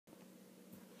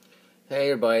Hey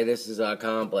everybody, this is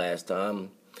Con Blast. I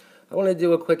want to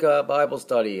do a quick Bible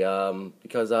study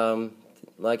because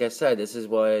like I said, this is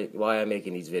why I'm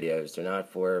making these videos. They're not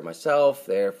for myself;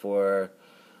 they're for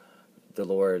the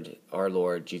Lord, our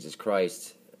Lord Jesus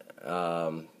Christ,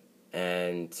 and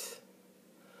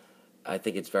I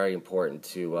think it's very important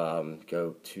to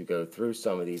go through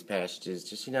some of these passages,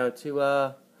 just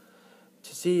to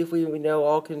see if we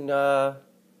all can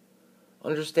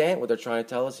understand what they're trying to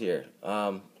tell us here.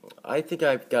 I think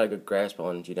I've got a good grasp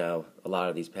on, a lot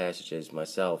of these passages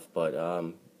myself, but,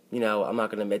 I'm not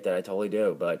going to admit that I totally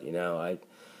do, but, I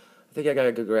think I got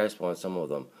a good grasp on some of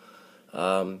them.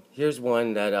 Here's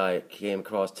one that I came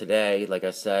across today. Like I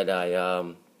said,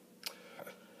 I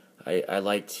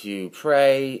like to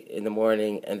pray in the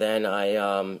morning, and then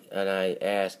I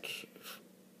ask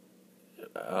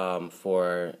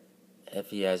for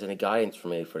if he has any guidance for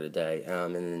me for the day,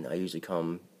 and then I usually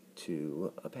come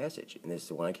to a passage, and this is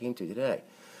the one I came to today.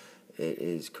 It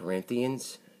is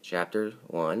Corinthians chapter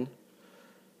 1,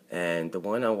 and the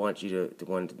one I want you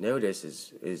to notice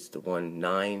is the one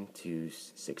 9 to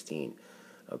 16.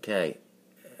 Okay,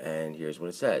 and here's what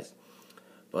it says.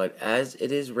 But as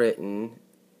it is written,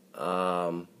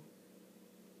 I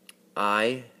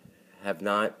have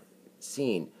not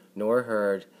seen nor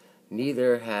heard,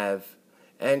 neither have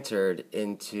entered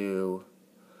into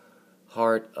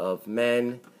heart of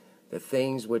men the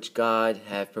things which God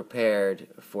hath prepared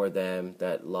for them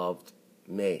that loved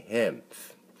him.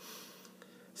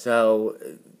 So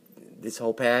this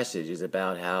whole passage is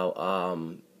about how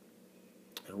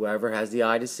whoever has the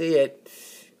eye to see it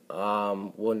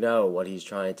will know what he's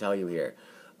trying to tell you here.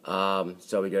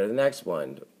 So we go to the next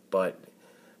one. But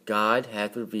God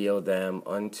hath revealed them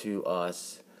unto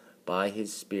us by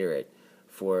his Spirit.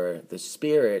 For the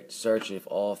Spirit searcheth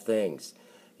all things,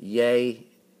 yea,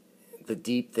 the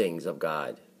deep things of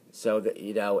God. So that,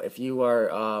 if you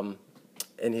are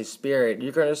in his Spirit,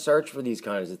 you're going to search for these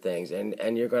kinds of things,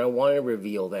 and you're going to want to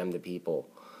reveal them to people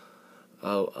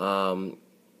in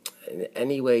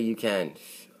any way you can.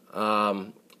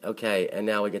 Okay, and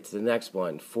now we get to the next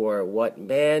one. For what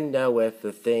man knoweth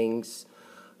the things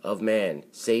of man,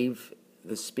 save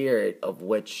the spirit of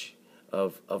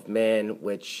man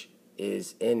which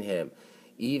is in him?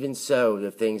 Even so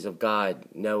the things of God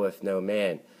knoweth no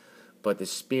man, but the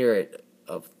Spirit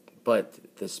of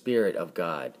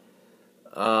God.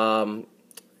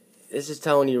 This is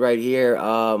telling you right here,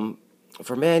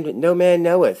 for man, no man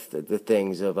knoweth the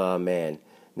things of man.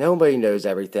 Nobody knows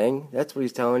everything. That's what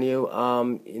he's telling you.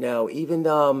 Even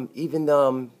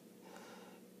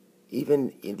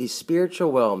the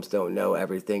spiritual realms don't know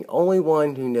everything. Only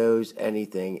one who knows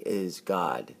anything is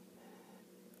God.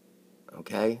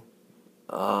 Okay?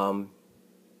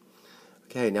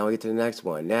 Okay, now we get to the next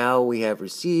one. Now we have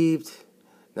received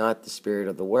not the spirit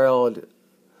of the world,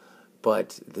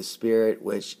 but the Spirit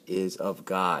which is of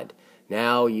God.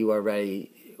 Now you are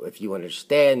ready, if you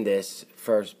understand this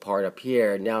first part up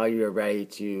here, now you are ready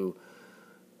to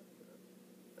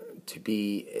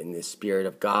be in the Spirit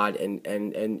of God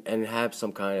and have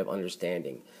some kind of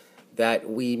understanding, that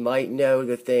we might know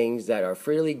the things that are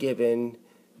freely given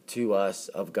to us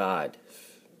of God.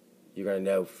 You're going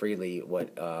to know freely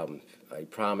what I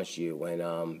promise you when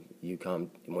you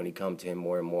come to him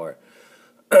more and more.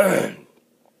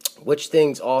 Which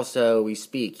things also we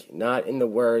speak, not in the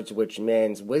words which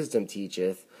man's wisdom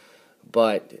teacheth,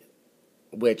 but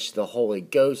which the Holy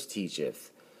Ghost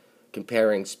teacheth,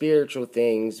 comparing spiritual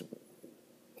things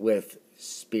with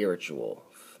spiritual.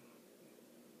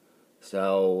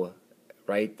 So,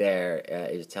 right there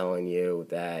is telling you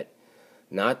that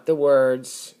not the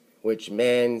words which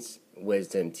man's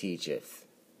wisdom teacheth,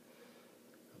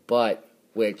 but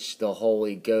which the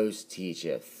Holy Ghost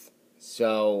teacheth.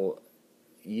 So,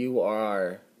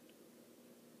 if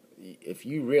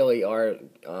you really are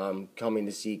coming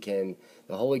to seek him,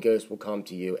 the Holy Ghost will come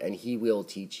to you, and he will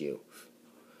teach you.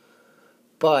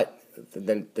 But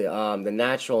the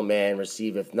natural man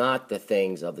receiveth not the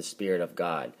things of the Spirit of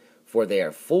God, for they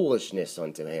are foolishness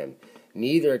unto him.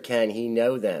 Neither can he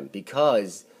know them,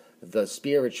 because they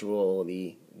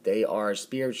are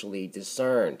spiritually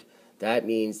discerned. That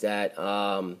means that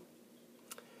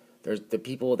there's the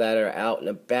people that are out and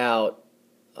about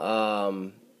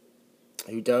who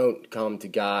don't come to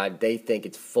God. They think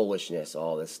it's foolishness,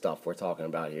 all this stuff we're talking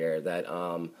about here, that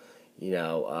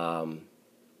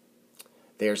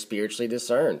they are spiritually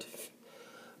discerned.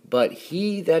 But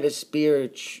he that is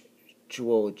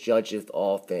spiritual judgeth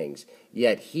all things,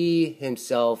 yet he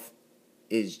himself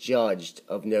is judged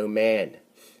of no man.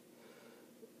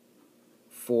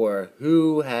 For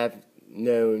who hath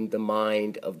known the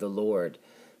mind of the Lord,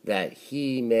 that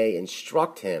he may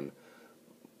instruct him?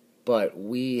 but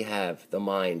we have the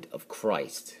mind of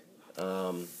Christ.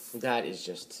 That is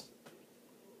just,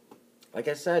 like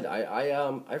I said,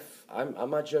 I'm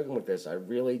not joking with this. I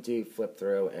really do flip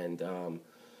through, and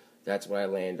that's what I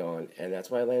land on, and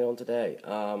that's what I land on today.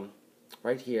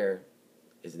 Right here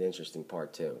is an interesting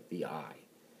part too. The eye.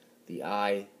 The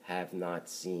eye have not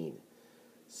seen.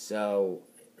 So,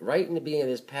 right in the beginning of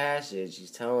this passage,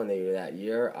 he's telling you that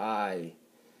your eye,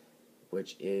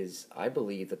 which is, I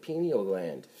believe, the pineal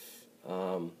gland.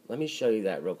 Let me show you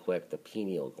that real quick, the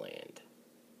pineal gland.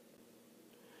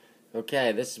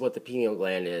 Okay, this is what the pineal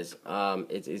gland is.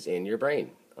 It is in your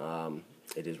brain.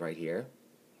 It is right here.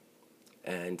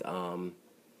 And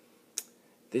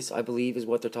this, I believe, is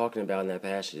what they're talking about in that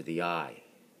passage, the eye.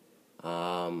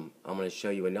 I'm going to show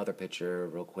you another picture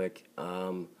real quick,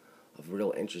 a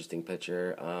real interesting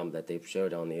picture that they've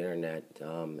showed on the internet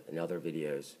in other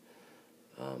videos.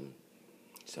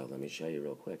 So let me show you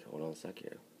real quick. Hold on a sec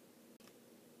here.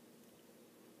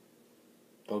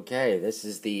 Okay, this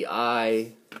is the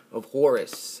eye of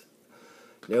Horus.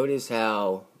 Notice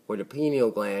how, where the pineal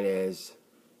gland is,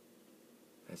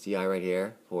 that's the eye right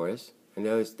here, Horus. And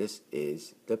notice this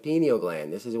is the pineal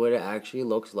gland. This is what it actually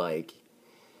looks like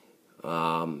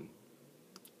in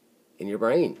your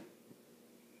brain.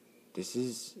 This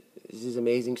is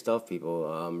amazing stuff,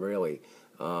 people. Really.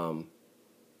 Look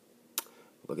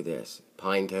at this.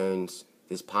 Pine cones.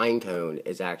 This pine cone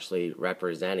is actually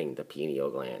representing the pineal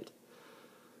gland.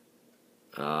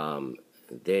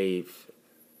 They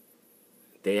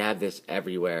have this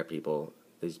everywhere, people.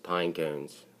 These pine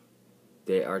cones.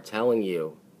 They are telling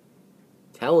you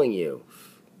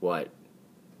what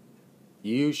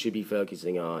you should be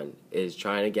focusing on is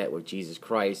trying to get with Jesus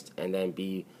Christ and then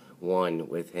be one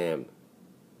with Him.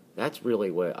 That's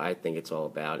really what I think it's all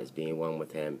about, is being one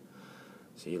with Him.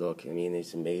 So you look, I mean,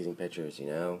 these amazing pictures, you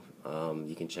know.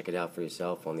 You can check it out for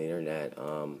yourself on the internet.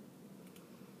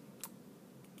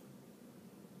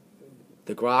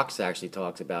 The Grox actually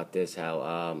talks about this,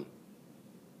 how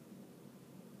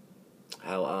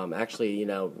actually, you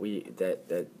know,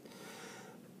 that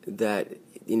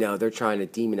you know, they're trying to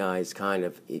demonize kind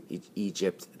of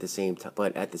Egypt at the same time,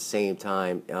 but at the same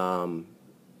time,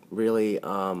 really,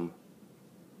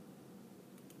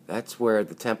 that's where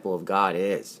the temple of God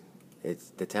is.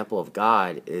 It's the temple of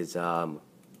God is the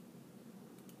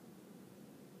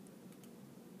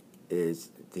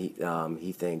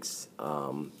he thinks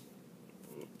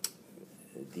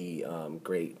the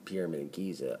Great Pyramid of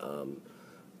Giza,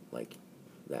 like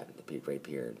that, the Great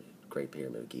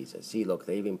Pyramid of Giza. See, look,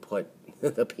 they even put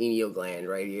the pineal gland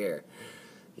right here,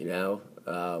 you know.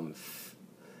 And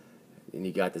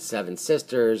you got the Seven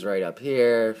Sisters right up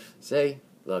here. See,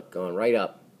 look, going right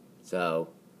up. So,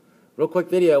 real quick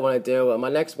video I want to do. My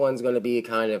next one's going to be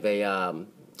kind of a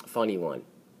funny one.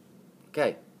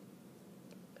 Okay,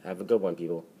 have a good one,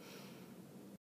 people.